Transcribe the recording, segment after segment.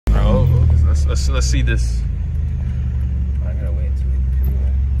let's see this. I gotta wait until we do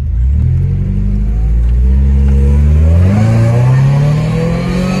it.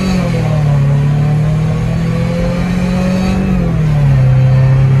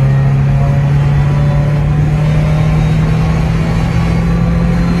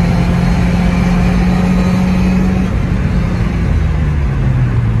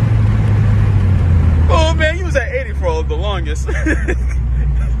 Oh man, you was at 80 for the longest.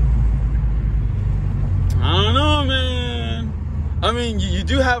 I don't know, man. I mean, you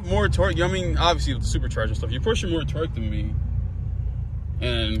do have more torque. I mean, obviously with the supercharger stuff, you're pushing more torque than me.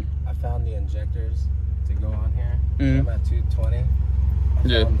 And I found the injectors to go on here. Mm-hmm. I'm at 220.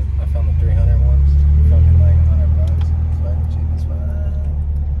 Yeah. I found the 300 ones. Fucking like $100. It's like the cheapest one.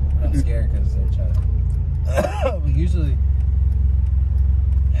 But I'm scared because they're trying to. But usually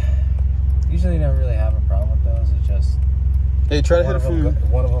never really have a problem with those. It's just hey, try to hit it from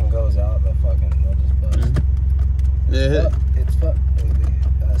one of them goes out, they'll just bust. Mm-hmm. Yeah, It's fucked.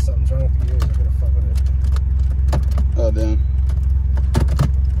 Something's wrong with the gears. I'm gonna fuck with it. Oh damn.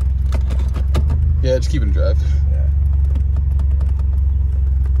 Yeah, just keep it in drive. Yeah.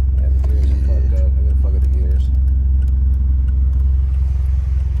 Yeah, the gears are fucked up. I'm gonna fuck with the gears.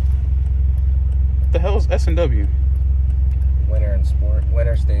 What the hell is S&W? Winter and sport.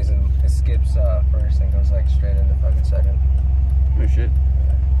 Winter stays in. It skips first and goes like straight into fucking second. Oh shit.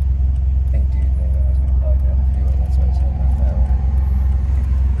 Yeah. I think dude knew I was gonna probably have a few, and that's why he's heading off that way.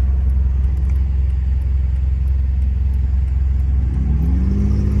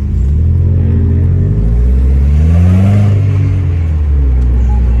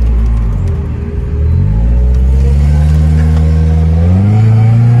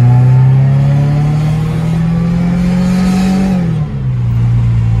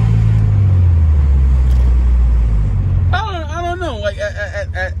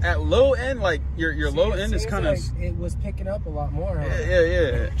 At low end, like your low end is kind of like it was picking up a lot more. Huh?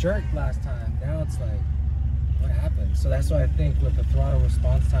 Yeah. It jerked last time. Now it's like, what happened? So that's why I think with the throttle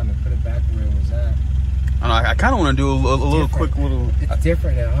response time, and put it back to where it was at. I don't know, I kind of want to do a little quick little. It's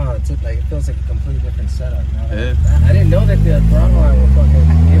different now, huh? It's like it feels like a completely different setup now. Yeah. I didn't know that the throttle line will fucking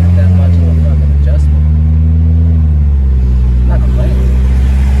give it that much of a fucking adjustment. I'm not complaining.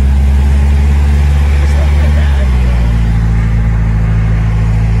 It's not that bad.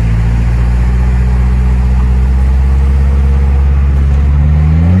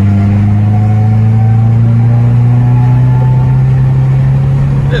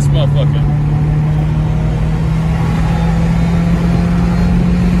 This motherfucker.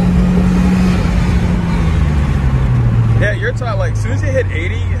 Yeah, your top, like, as soon as you hit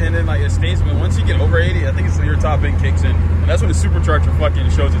 80, and then, like, it stays, but once you get over 80, I think it's your top end kicks in. And that's when the supercharger fucking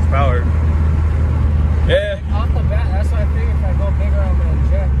shows its power. Yeah. Off the bat, that's why I figure if I go bigger, I'm going to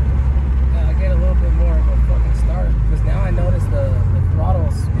inject. I get a little bit more of a fucking start. Because now I notice the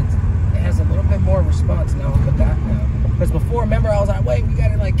throttles, it has a little bit more response now on the back now. Because before, remember, I was like, wait, we got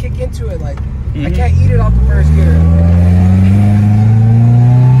to, like, kick into it. Like, I can't eat it off the first gear.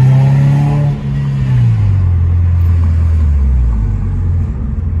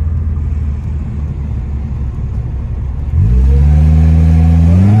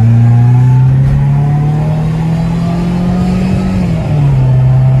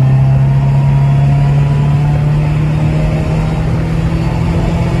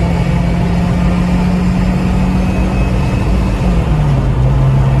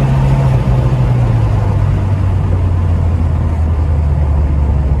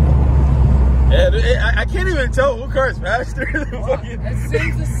 I can't even tell what car is faster. It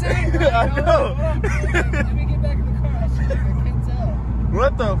seems the same. Right? I know. Let me get back in the car. I can't tell.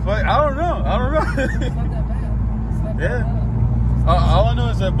 What the fuck? I don't know. It's not that bad. It's not that Yeah. bad. All I know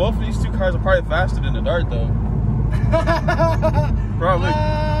is that both of these two cars are probably faster than the Dart, though. Probably.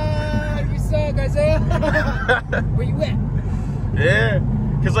 You suck, Isaiah. Where you at? Yeah.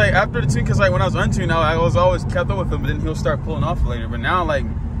 Cause like after the tune, cause like when I was untuned, I was always kept up with him, but then he'll start pulling off later. But now, like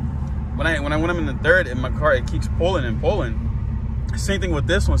when I'm in the third in my car, it keeps pulling and pulling. Same thing with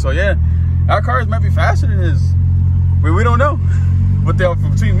this one. So yeah, our cars might be faster than his. We don't know. But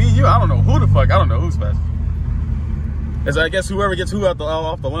between me and you, I don't know who the fuck. I don't know who's faster. It's I guess whoever gets who off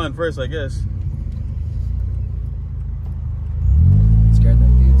the line first, I guess. Scared that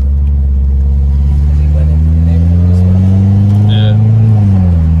dude. Because he went into the neighborhood this way. Yeah.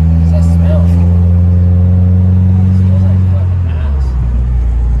 That smells. It smells like fucking ass.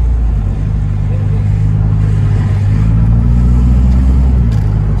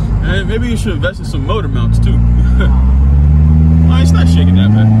 And maybe you should invest in some motor mounts too. Oh, it's not shaking that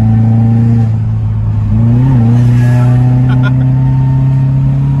bad.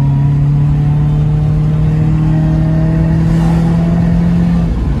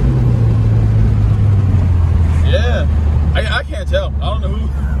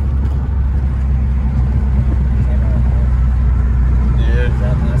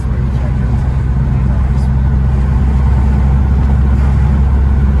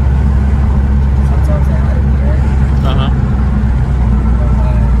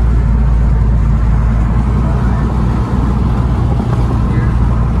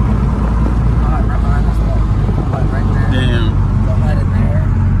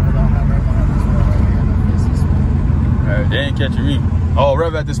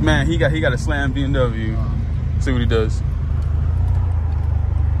 drive at this man. He got a slam BMW. See what he does.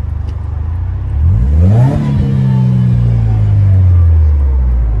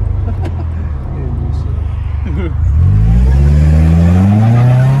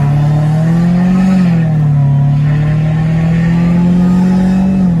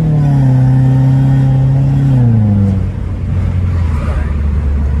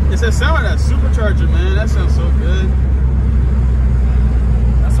 It's a sound like that supercharger, man. That sounds so good.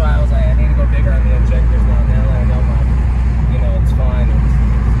 That's why I was like, I need to go bigger on the injectors now. Now that I know you know, it's fine.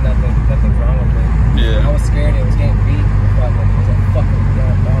 Nothing's wrong with it. Yeah. I was scared it was getting beat. It was a fucking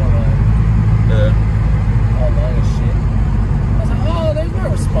damn bottle line. Yeah. All long as shit. I was like, oh, there's no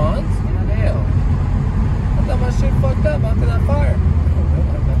response. Hell. I thought my shit fucked up after that fire.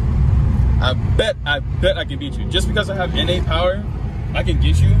 I bet I can beat you. Just because I have NA power, I can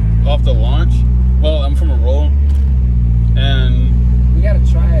get you off the launch. Well, I'm from a roll. And we gotta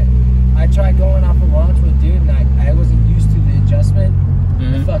try it. I tried going off a launch with a dude and I wasn't used to the adjustment.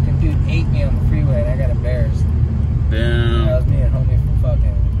 The fucking dude ate me on the freeway and I got embarrassed. Damn. That was me and homie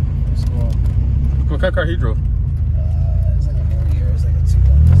from school. What kind of car he drove? It was like a Harrier. It was like a 2.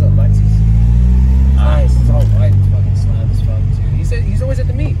 It was a Lexus. Nice. It's all white. It's fucking slab as fuck too. He said he's always at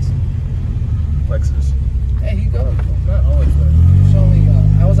the meets. Lexus. Hey, he goes. Well, not always, but show me.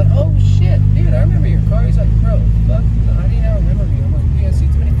 I was like, oh shit, dude, I remember your car. He's like, bro, fuck, how do you not remember me? I'm like, you didn't see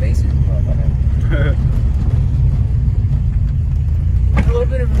too many faces, motherfucker. A little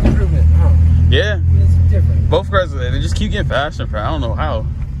bit of an improvement, huh? Yeah. It's different. Both cars, they just keep getting faster. I don't know how.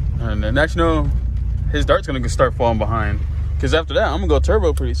 And then next, you know, his dart's gonna start falling behind. Cause after that, I'm gonna go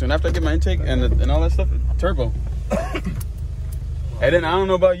turbo pretty soon. After I get my intake and all that stuff, turbo. And then I don't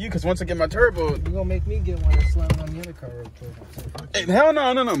know about you, because once I get my turbo... You're going to make me get one and slam on the other car real quick. Hey, hell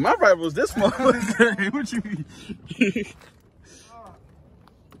no. My rival is this motherfucker. What you mean?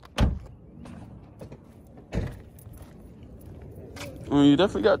 Well, you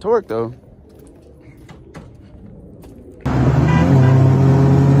definitely got torque, though.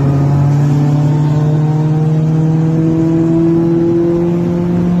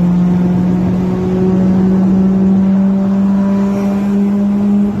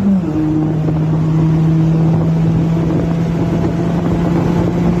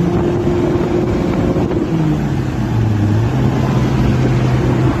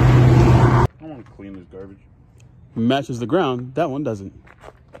 Matches the ground, that one doesn't. Hey,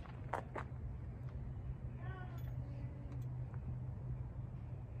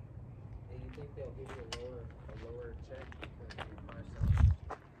 you think they'll give you a lower check?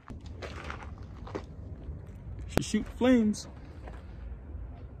 She shoot flames.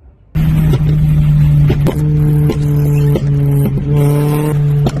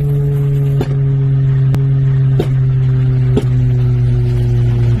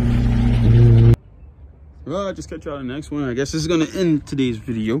 Well, I'll just catch you on the next one. I guess this is gonna end today's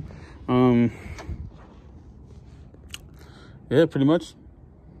video. Yeah, pretty much.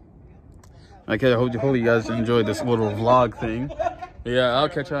 Okay, I hope you guys enjoyed this little vlog thing. Yeah, I'll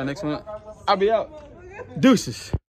catch you on the next one. I'll be out. Deuces.